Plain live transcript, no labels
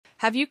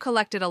Have you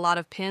collected a lot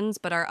of pins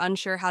but are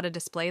unsure how to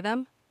display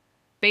them?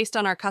 Based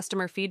on our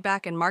customer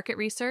feedback and market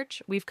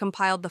research, we've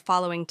compiled the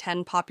following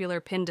 10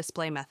 popular pin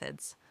display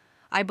methods.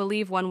 I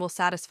believe one will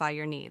satisfy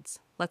your needs.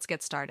 Let's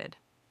get started.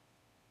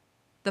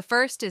 The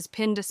first is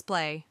pin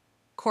display,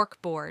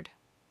 cork board.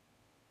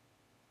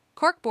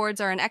 Cork boards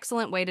are an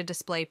excellent way to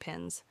display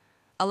pins,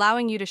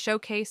 allowing you to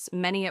showcase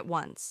many at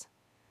once.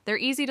 They're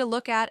easy to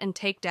look at and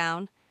take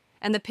down,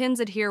 and the pins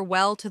adhere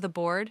well to the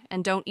board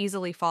and don't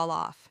easily fall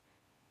off.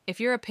 If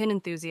you're a pin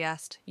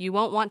enthusiast, you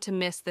won't want to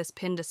miss this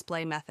pin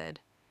display method.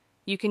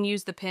 You can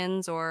use the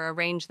pins or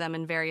arrange them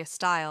in various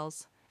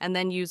styles, and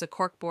then use a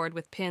corkboard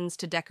with pins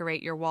to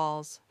decorate your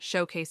walls,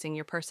 showcasing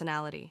your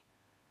personality.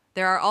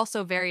 There are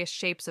also various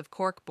shapes of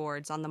cork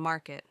boards on the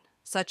market,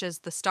 such as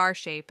the star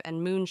shape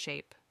and moon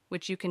shape,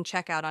 which you can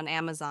check out on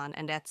Amazon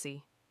and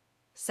Etsy.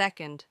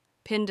 Second,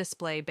 pin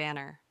display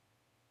banner.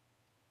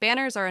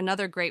 Banners are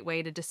another great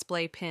way to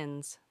display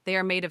pins. They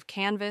are made of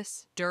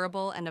canvas,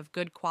 durable, and of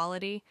good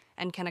quality,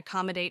 and can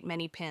accommodate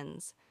many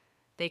pins.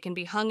 They can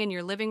be hung in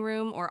your living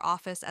room or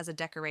office as a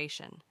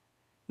decoration.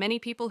 Many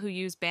people who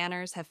use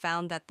banners have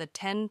found that the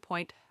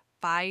 10.5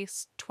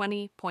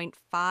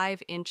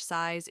 20.5-inch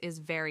size is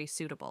very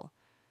suitable.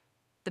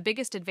 The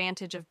biggest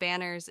advantage of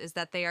banners is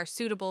that they are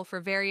suitable for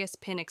various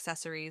pin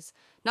accessories,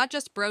 not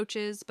just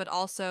brooches, but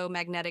also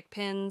magnetic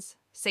pins,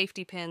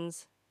 safety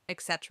pins,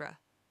 etc.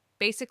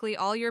 Basically,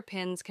 all your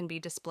pins can be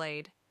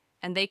displayed,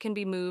 and they can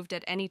be moved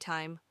at any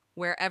time,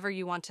 wherever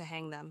you want to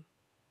hang them.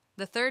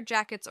 The third,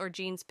 jackets or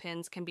jeans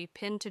pins can be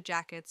pinned to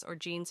jackets or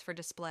jeans for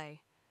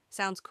display.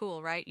 Sounds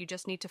cool, right? You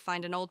just need to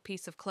find an old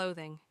piece of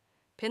clothing.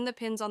 Pin the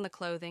pins on the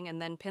clothing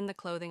and then pin the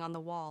clothing on the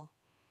wall.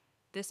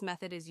 This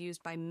method is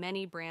used by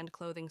many brand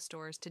clothing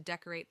stores to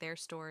decorate their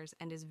stores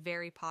and is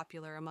very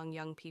popular among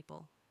young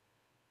people.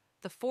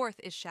 The fourth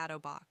is shadow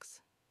box.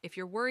 If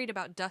you're worried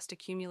about dust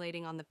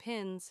accumulating on the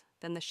pins,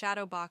 then the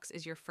shadow box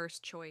is your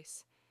first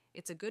choice.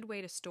 It's a good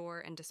way to store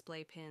and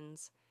display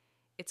pins.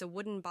 It's a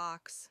wooden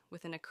box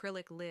with an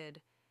acrylic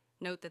lid.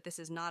 Note that this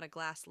is not a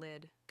glass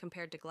lid.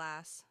 Compared to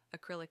glass,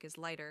 acrylic is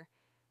lighter,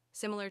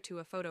 similar to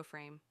a photo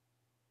frame.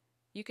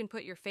 You can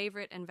put your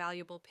favorite and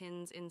valuable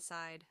pins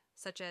inside,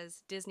 such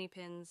as Disney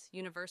pins,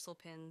 Universal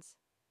pins.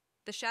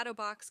 The shadow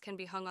box can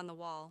be hung on the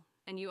wall,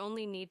 and you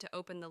only need to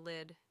open the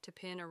lid to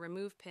pin or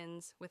remove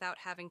pins without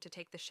having to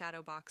take the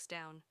shadow box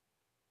down.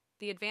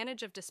 The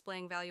advantage of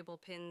displaying valuable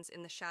pins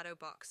in the shadow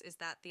box is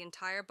that the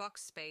entire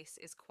box space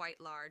is quite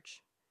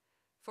large.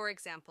 For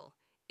example,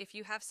 if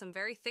you have some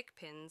very thick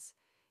pins,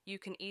 you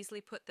can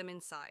easily put them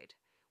inside.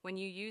 When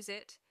you use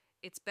it,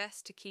 it's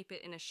best to keep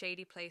it in a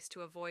shady place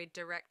to avoid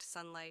direct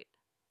sunlight,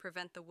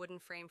 prevent the wooden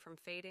frame from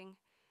fading,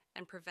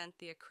 and prevent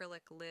the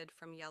acrylic lid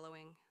from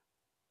yellowing.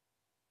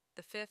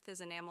 The fifth is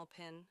enamel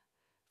pin.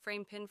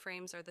 Pin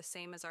frames are the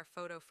same as our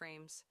photo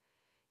frames.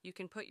 You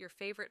can put your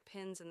favorite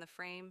pins in the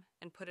frame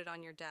and put it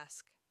on your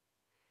desk.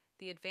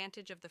 The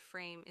advantage of the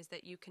frame is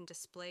that you can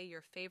display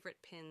your favorite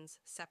pins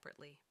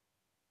separately.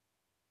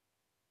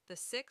 The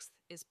sixth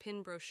is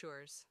pin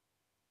brochures.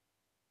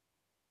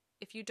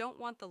 If you don't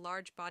want the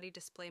large body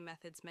display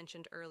methods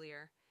mentioned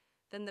earlier,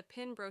 then the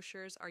pin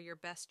brochures are your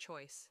best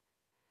choice.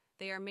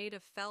 They are made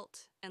of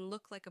felt and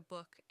look like a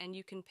book, and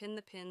you can pin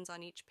the pins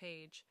on each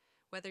page.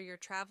 Whether you're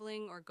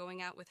traveling or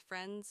going out with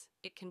friends,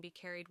 it can be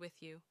carried with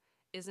you.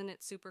 Isn't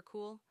it super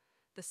cool?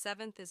 The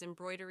seventh is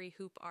embroidery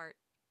hoop art.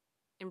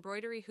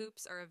 Embroidery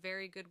hoops are a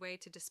very good way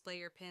to display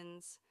your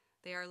pins.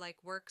 They are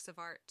like works of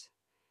art.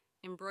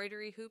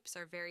 Embroidery hoops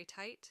are very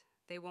tight,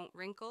 they won't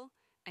wrinkle,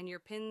 and your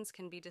pins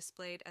can be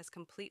displayed as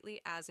completely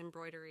as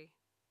embroidery.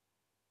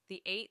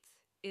 The eighth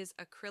is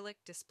acrylic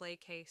display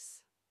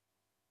case.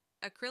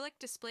 Acrylic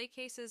display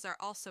cases are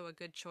also a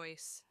good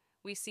choice.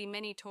 We see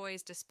many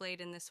toys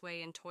displayed in this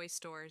way in toy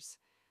stores.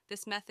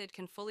 This method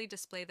can fully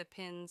display the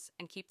pins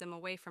and keep them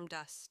away from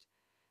dust.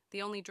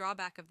 The only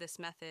drawback of this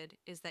method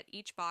is that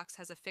each box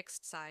has a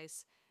fixed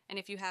size, and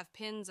if you have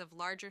pins of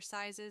larger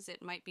sizes,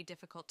 it might be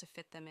difficult to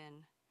fit them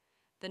in.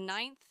 The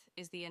ninth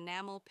is the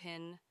Enamel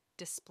Pin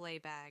Display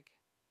Bag.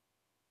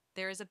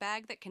 There is a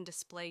bag that can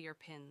display your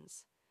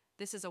pins.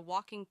 This is a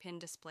walking pin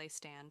display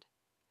stand.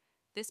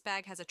 This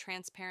bag has a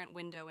transparent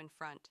window in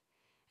front,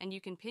 and you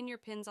can pin your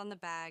pins on the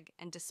bag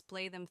and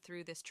display them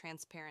through this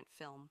transparent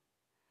film.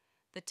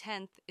 The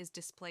 10th is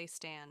display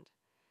stand.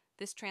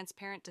 This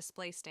transparent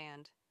display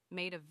stand,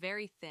 made of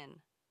very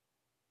thin,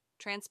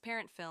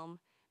 transparent film,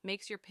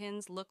 makes your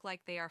pins look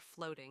like they are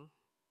floating.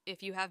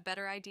 If you have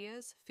better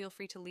ideas, feel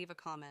free to leave a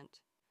comment.